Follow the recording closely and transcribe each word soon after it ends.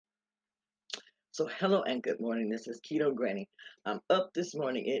So, hello and good morning. This is Keto Granny. I'm up this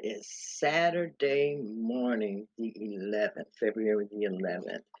morning. It is Saturday morning, the 11th, February the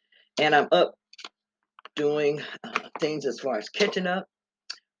 11th. And I'm up doing things as far as catching up,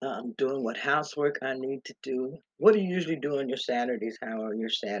 doing what housework I need to do. What do you usually do on your Saturdays? How are your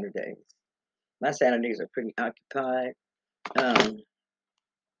Saturdays? My Saturdays are pretty occupied. Um,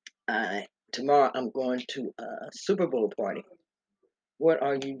 tomorrow I'm going to a Super Bowl party. What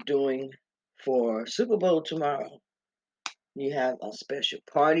are you doing for Super Bowl tomorrow? You have a special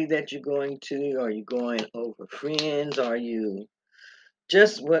party that you're going to? Are you going over friends? Are you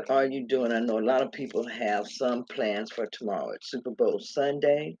just what are you doing? I know a lot of people have some plans for tomorrow. It's Super Bowl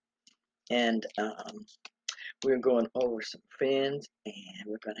Sunday, and we're going over some friends, and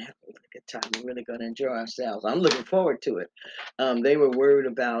we're going to have a really good time. We're really going to enjoy ourselves. I'm looking forward to it. They were worried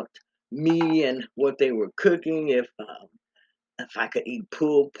about me and what they were cooking, if I could eat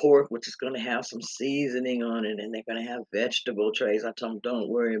pulled pork, which is going to have some seasoning on it, and they're going to have vegetable trays. I told them, don't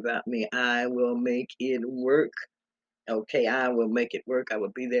worry about me. I will make it work. Okay, I will make it work. I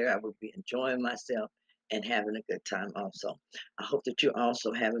will be there. I will be enjoying myself and having a good time also. I hope that you're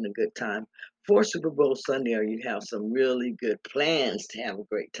also having a good time for Super Bowl Sunday, or you have some really good plans to have a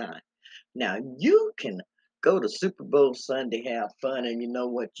great time. Now, you can go to Super Bowl Sunday, have fun, and you know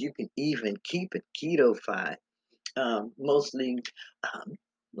what? You can even keep it keto-fied. Mostly, a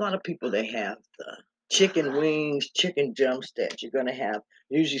lot of people they have the chicken wings, chicken jump sticks. You're gonna have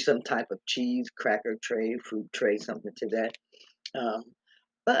usually some type of cheese, cracker tray, fruit tray, something to that. Um,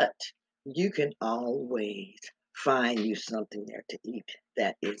 but you can always find you something there to eat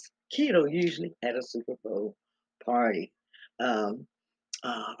that is keto, usually at a Super Bowl party. Um,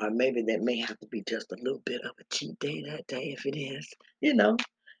 or maybe that may have to be just a little bit of a cheat day that day if it is, you know.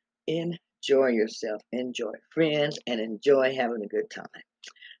 Enjoy yourself, enjoy friends, and enjoy having a good time.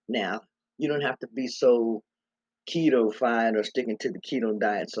 Now, you don't have to be so keto fied or sticking to the keto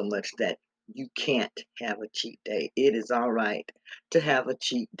diet so much that you can't have a cheat day. It is all right to have a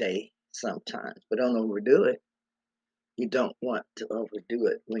cheat day sometimes, but don't overdo it. You don't want to overdo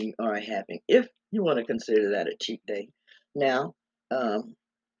it when you are having, if you want to consider that a cheat day. Now, um,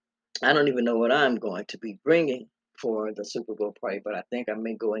 I don't even know what I'm going to be bringing for the Super Bowl party, but I think I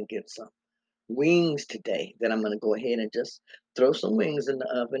may go and get some wings today that I'm going to go ahead and just throw some wings in the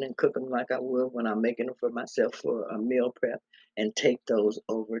oven and cook them like I would when I'm making them for myself for a meal prep and take those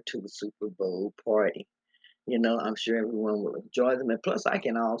over to the Super Bowl party. You know, I'm sure everyone will enjoy them. And plus, I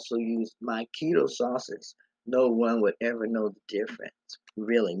can also use my keto sauces. No one would ever know the difference.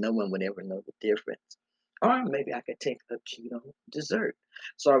 Really, no one would ever know the difference. Or maybe I could take a keto dessert.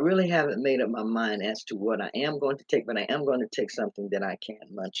 So I really haven't made up my mind as to what I am going to take, but I am going to take something that I can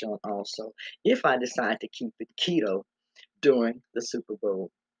munch on also if I decide to keep it keto during the Super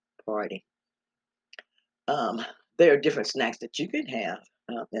Bowl party. Um, there are different snacks that you can have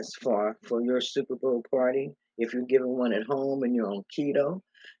as far for your Super Bowl party. If you're giving one at home and you're on keto,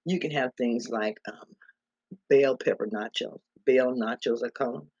 you can have things like bell pepper nachos, bell nachos I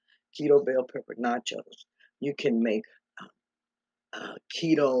call them, keto bell pepper nachos. You can make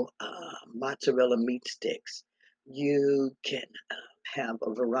keto mozzarella meat sticks. You can have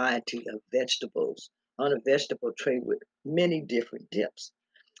a variety of vegetables on a vegetable tray with many different dips.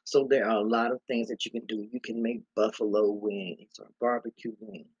 So there are a lot of things that you can do. You can make buffalo wings or barbecue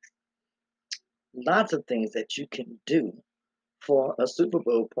wings. Lots of things that you can do for a Super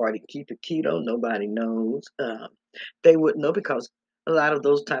Bowl party. Keep it keto. Nobody knows. They would know because a lot of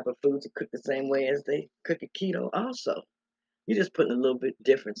those type of foods are cooked the same way as they cook it keto. Also, you're just putting a little bit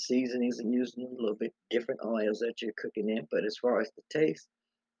different seasonings and using a little bit different oils that you're cooking in. But as far as the taste,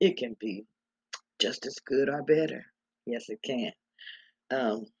 it can be just as good or better. Yes, it can.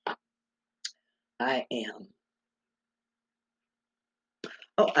 Um, I am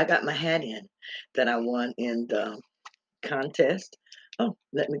Oh, I got my hat in that I won in the contest. Oh,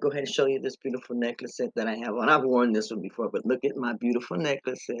 let me go ahead and show you this beautiful necklace set that I have on. I've worn this one before, but look at my beautiful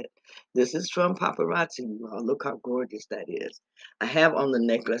necklace set. This is from Paparazzi, you all. Look how gorgeous that is. I have on the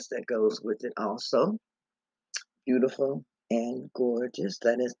necklace that goes with it also. Beautiful and gorgeous.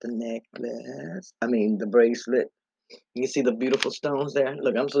 That is the necklace. I mean, the bracelet. You see the beautiful stones there?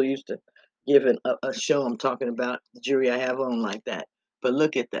 Look, I'm so used to giving a show. I'm talking about the jewelry I have on like that. But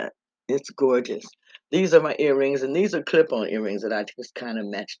look at that. It's gorgeous. These are my earrings, and these are clip-on earrings that I just kind of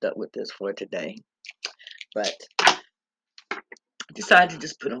matched up with this for today. But I decided to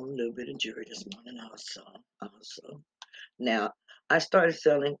just put on a little bit of jewelry this morning also. Now, I started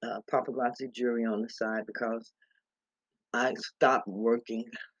selling paparazzi jewelry on the side because I stopped working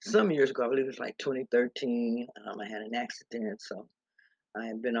some years ago. I believe it was like 2013. I had an accident, so I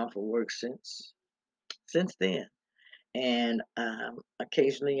have been off of work since. since then. And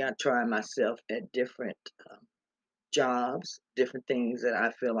occasionally I try myself at different jobs, different things that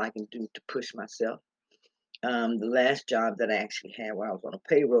I feel I can do to push myself. The last job that I actually had while I was on a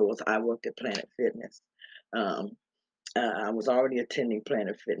payroll was I worked at Planet Fitness. Um, I was already attending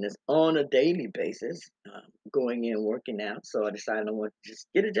Planet Fitness on a daily basis, going in working out. So I decided I want to just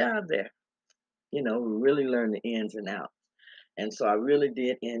get a job there, really learn the ins and outs. And so I really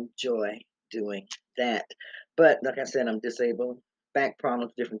did enjoy doing that. But like I said, I'm disabled, back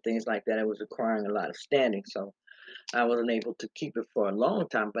problems, different things like that. It was requiring a lot of standing. So I wasn't able to keep it for a long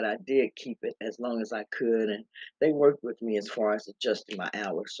time, but I did keep it as long as I could. And they worked with me as far as adjusting my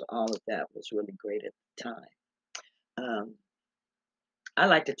hours. So all of that was really great at the time. Um, I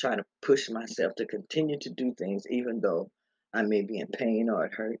like to try to push myself to continue to do things, even though I may be in pain or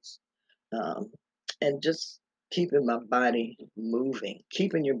it hurts. Um, and just keeping my body moving.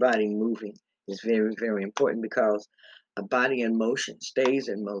 Keeping your body moving is very, very important because a body in motion stays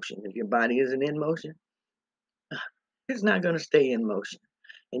in motion. If your body isn't in motion, it's not going to stay in motion.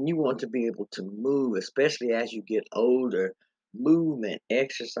 And you want to be able to move, especially as you get older. Movement,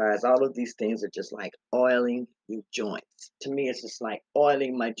 exercise, all of these things are just like oiling your joints. To me, it's just like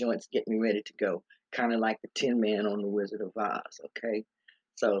oiling my joints, get me ready to go. Kind of like the Tin Man on the Wizard of Oz, okay?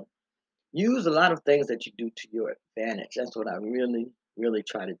 So use a lot of things that you do to your advantage. That's what I really, really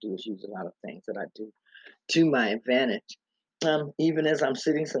try to do is use a lot of things that I do to my advantage. Even as I'm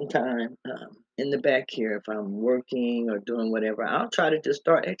sitting sometime in the back here, if I'm working or doing whatever, I'll try to just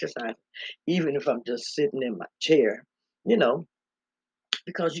start exercising, even if I'm just sitting in my chair, you know,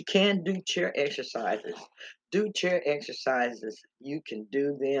 because you can do chair exercises. Do chair exercises. You can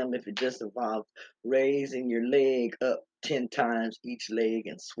do them if it just involves raising your leg up 10 times each leg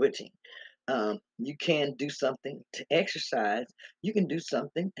and switching. You can do something to exercise. You can do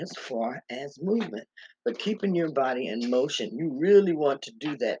something as far as movement, but keeping your body in motion. You really want to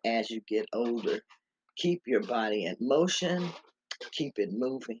do that as you get older. Keep your body in motion, keep it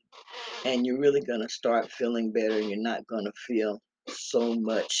moving, and you're really going to start feeling better. You're not going to feel so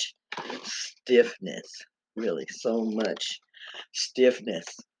much stiffness, really, so much stiffness.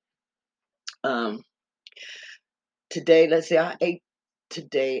 Um, Today, let's say I ate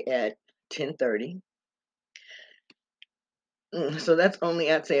today at 10:30. So that's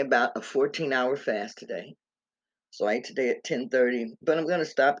only, I'd say, about a 14-hour fast today. So I ate today at 10:30, but I'm going to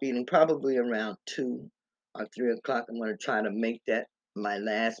stop eating probably around 2 or 3 o'clock. I'm going to try to make that my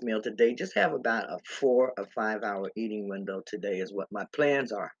last meal today. Just have about a 4 or 5 hour eating window today is what my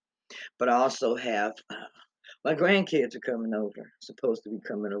plans are. But I also have my grandkids are coming over, supposed to be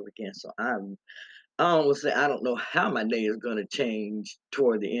coming over again. So I almost say I don't know how my day is going to change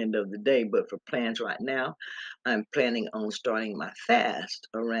toward the end of the day, but for plans right now, I'm planning on starting my fast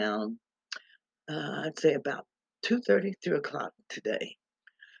around, I'd say about 2:30, 3 o'clock today.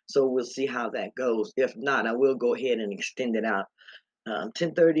 So we'll see how that goes. If not, I will go ahead and extend it out.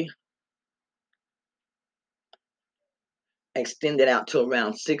 10:30, extend it out to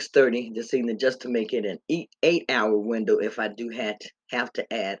around 6:30 this evening, just to make it an 8 hour window if I do have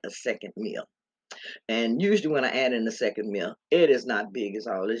to add a second meal. And usually when I add in the second meal, it is not big as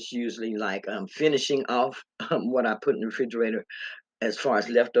all. It's usually like finishing off what I put in the refrigerator as far as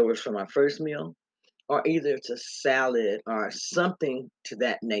leftovers from my first meal, or either it's a salad or something to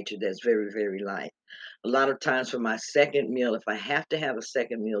that nature that's very, very light. A lot of times for my second meal, if I have to have a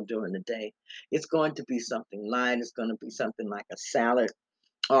second meal during the day, it's going to be something light. It's going to be something like a salad,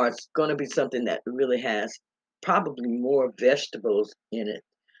 or it's going to be something that really has probably more vegetables in it.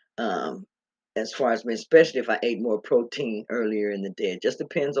 Um, as far as me, especially if I ate more protein earlier in the day. It just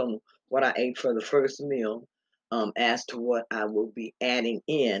depends on what I ate for the first meal, as to what I will be adding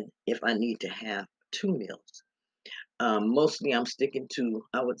in if I need to have two meals. Mostly I'm sticking to,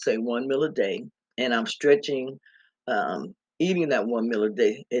 I would say, one meal a day, and I'm stretching, eating that one meal a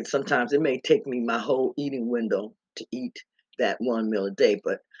day. And sometimes it may take me my whole eating window to eat that one meal a day,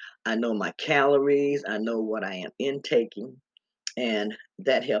 but I know my calories, I know what I am intaking, and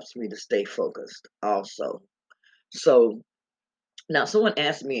that helps me to stay focused also. So now someone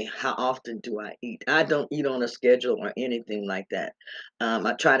asked me how often do I eat. I don't eat on a schedule or anything like that.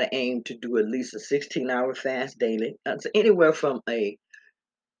 I try to aim to do at least a 16-hour fast daily. That's anywhere from a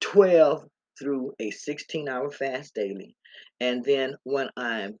 12 through a 16-hour fast daily. And then when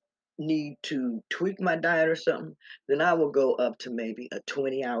I need to tweak my diet or something, then I will go up to maybe a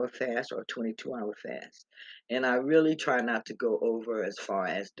 20-hour fast or a 22-hour fast. And I really try not to go over as far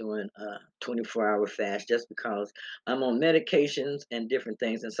as doing a 24-hour fast just because I'm on medications and different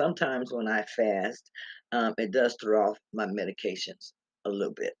things. And sometimes when I fast, it does throw off my medications a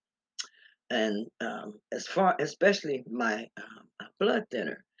little bit. And as far, especially my blood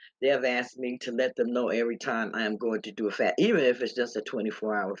thinner, they have asked me to let them know every time I am going to do a fast, even if it's just a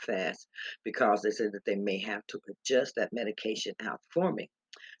 24-hour fast, because they said that they may have to adjust that medication out for me.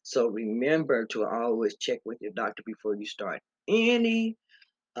 So remember to always check with your doctor before you start any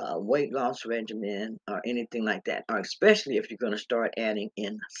weight loss regimen or anything like that, or especially if you're going to start adding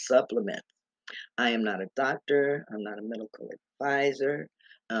in supplements. I am not a doctor. I'm not a medical advisor.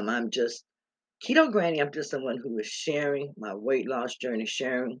 I'm just Keto Granny. I'm just someone who is sharing my weight loss journey,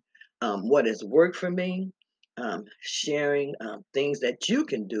 sharing what has worked for me, sharing things that you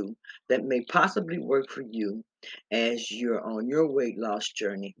can do that may possibly work for you as you're on your weight loss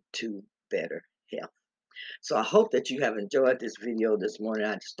journey to better health. So I hope that you have enjoyed this video this morning.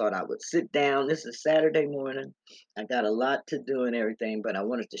 I just thought I would sit down. This is Saturday morning. I got a lot to do and everything, but I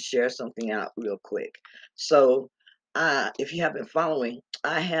wanted to share something out real quick. So if you have been following,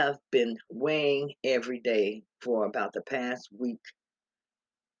 I have been weighing every day for about the past week,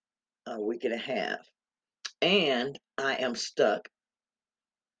 a week and a half, and I am stuck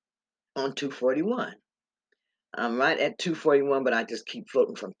on 241. I'm right at 241, but I just keep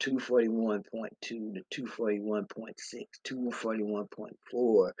floating from 241.2 to 241.6,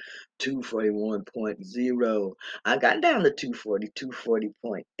 241.4, 241.0. I got down to 240,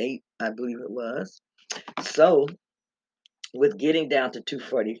 240.8, I believe it was. So, with getting down to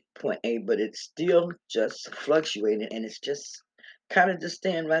 240.8, but it's still just fluctuating, and it's just kind of just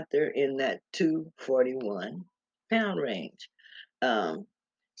staying right there in that 241 pound range. Um,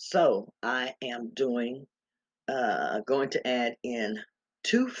 so, I am going to add in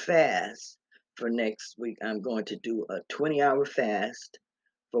 2 fasts for next week. I'm going to do a 20-hour fast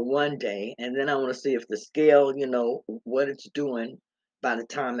for one day, and then I want to see if the scale, what it's doing by the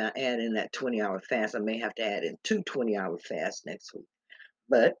time I add in that 20-hour fast. I may have to add in two 20-hour fasts next week.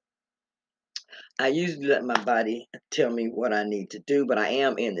 But I usually let my body tell me what I need to do, but I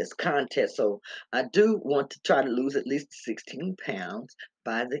am in this contest. So I do want to try to lose at least 16 pounds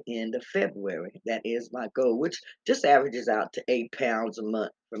by the end of February. That is my goal, which just averages out to 8 pounds a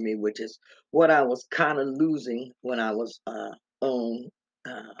month for me, which is what I was kind of losing when I was on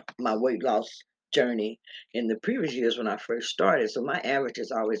my weight loss journey in the previous years when I first started. So my average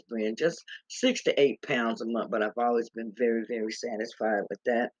has always been just 6 to 8 pounds a month, but I've always been very, very satisfied with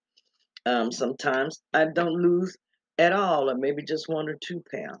that. Sometimes I don't lose at all, or maybe just 1 or 2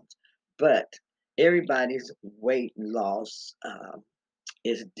 pounds. But everybody's weight loss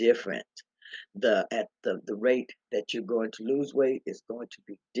is different. The rate that you're going to lose weight is going to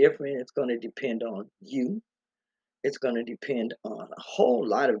be different. It's going to depend on you. It's going to depend on a whole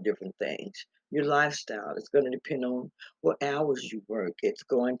lot of different things. Your lifestyle. It's going to depend on what hours you work. It's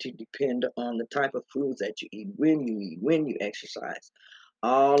going to depend on the type of foods that you eat, when you exercise.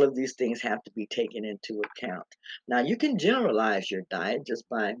 All of these things have to be taken into account. Now, you can generalize your diet just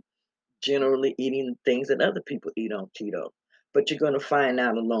by generally eating things that other people eat on keto, but you're going to find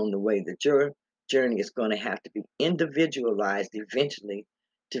out along the way that your journey is going to have to be individualized eventually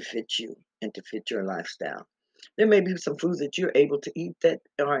to fit you and to fit your lifestyle. There may be some foods that you're able to eat that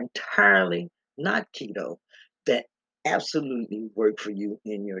are entirely not keto that absolutely work for you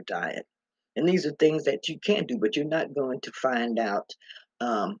in your diet. And these are things that you can do, but you're not going to find out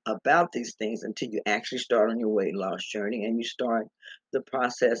about these things until you actually start on your weight loss journey and you start the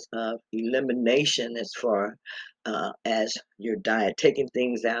process of elimination as far as your diet, taking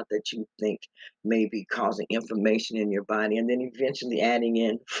things out that you think may be causing inflammation in your body, and then eventually adding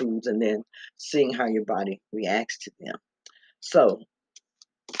in foods and then seeing how your body reacts to them. So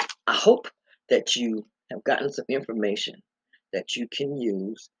I hope that you have gotten some information that you can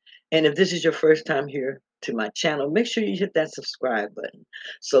use. And if this is your first time here to my channel, make sure you hit that subscribe button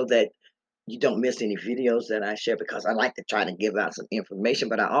so that you don't miss any videos that I share, because I like to try to give out some information,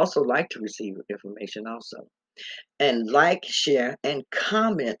 but I also like to receive information also. And like, share, and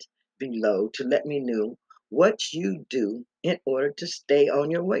comment below to let me know what you do in order to stay on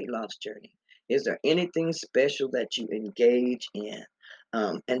your weight loss journey. Is there anything special that you engage in?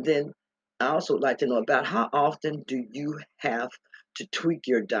 And then I also would like to know about how often do you have to tweak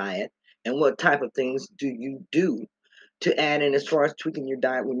your diet, and what type of things do you do to add in as far as tweaking your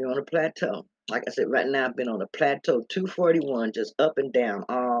diet when you're on a plateau. Like I said, right now I've been on a plateau, 241, just up and down,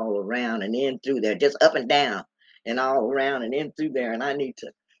 all around and in through there, just up and down and all around and in through there. And I need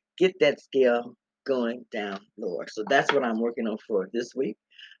to get that scale going down lower. So that's what I'm working on for this week.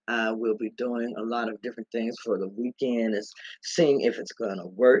 I will be doing a lot of different things for the weekend, is seeing if it's going to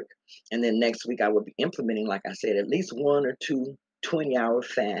work. And then next week I will be implementing, like I said, at least 1 or 2 20-hour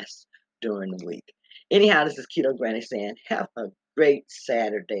fasts during the week. Anyhow, this is Keto Granny saying, have a great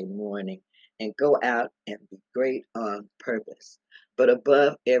Saturday morning and go out and be great on purpose. But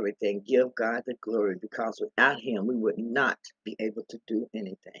above everything, give God the glory, because without Him, we would not be able to do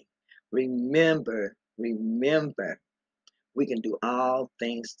anything. Remember, we can do all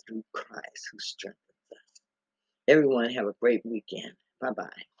things through Christ who strengthens us. Everyone have a great weekend. Bye-bye.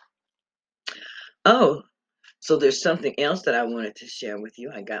 Oh, so there's something else that I wanted to share with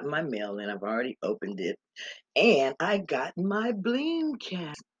you. I got my mail and I've already opened it. And I got my bling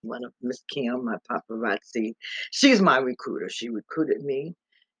cat. One of Miss Kim, my paparazzi. She's my recruiter. She recruited me.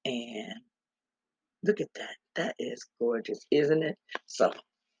 And look at that. That is gorgeous, isn't it? So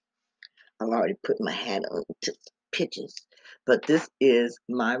I've already put my hat on to pictures. But this is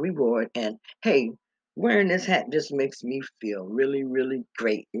my reward. And hey, wearing this hat just makes me feel really, really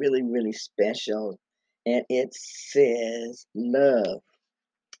great, really, really special. And it says love.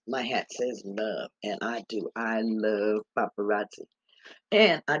 My hat says love. And I do. I love paparazzi.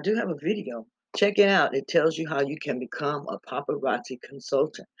 And I do have a video. Check it out. It tells you how you can become a paparazzi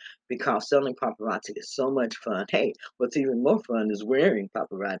consultant, because selling paparazzi is so much fun. Hey, what's even more fun is wearing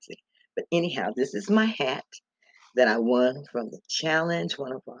paparazzi. But anyhow, this is my hat that I won from the challenge,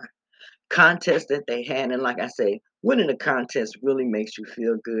 one of our contests that they had. And like I say, winning a contest really makes you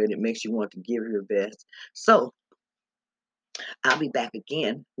feel good. It makes you want to give your best. So I'll be back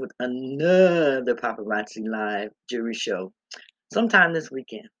again with another paparazzi live jury show sometime this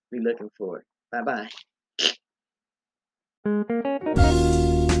weekend. Be looking forward. Bye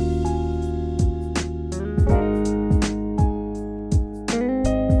bye.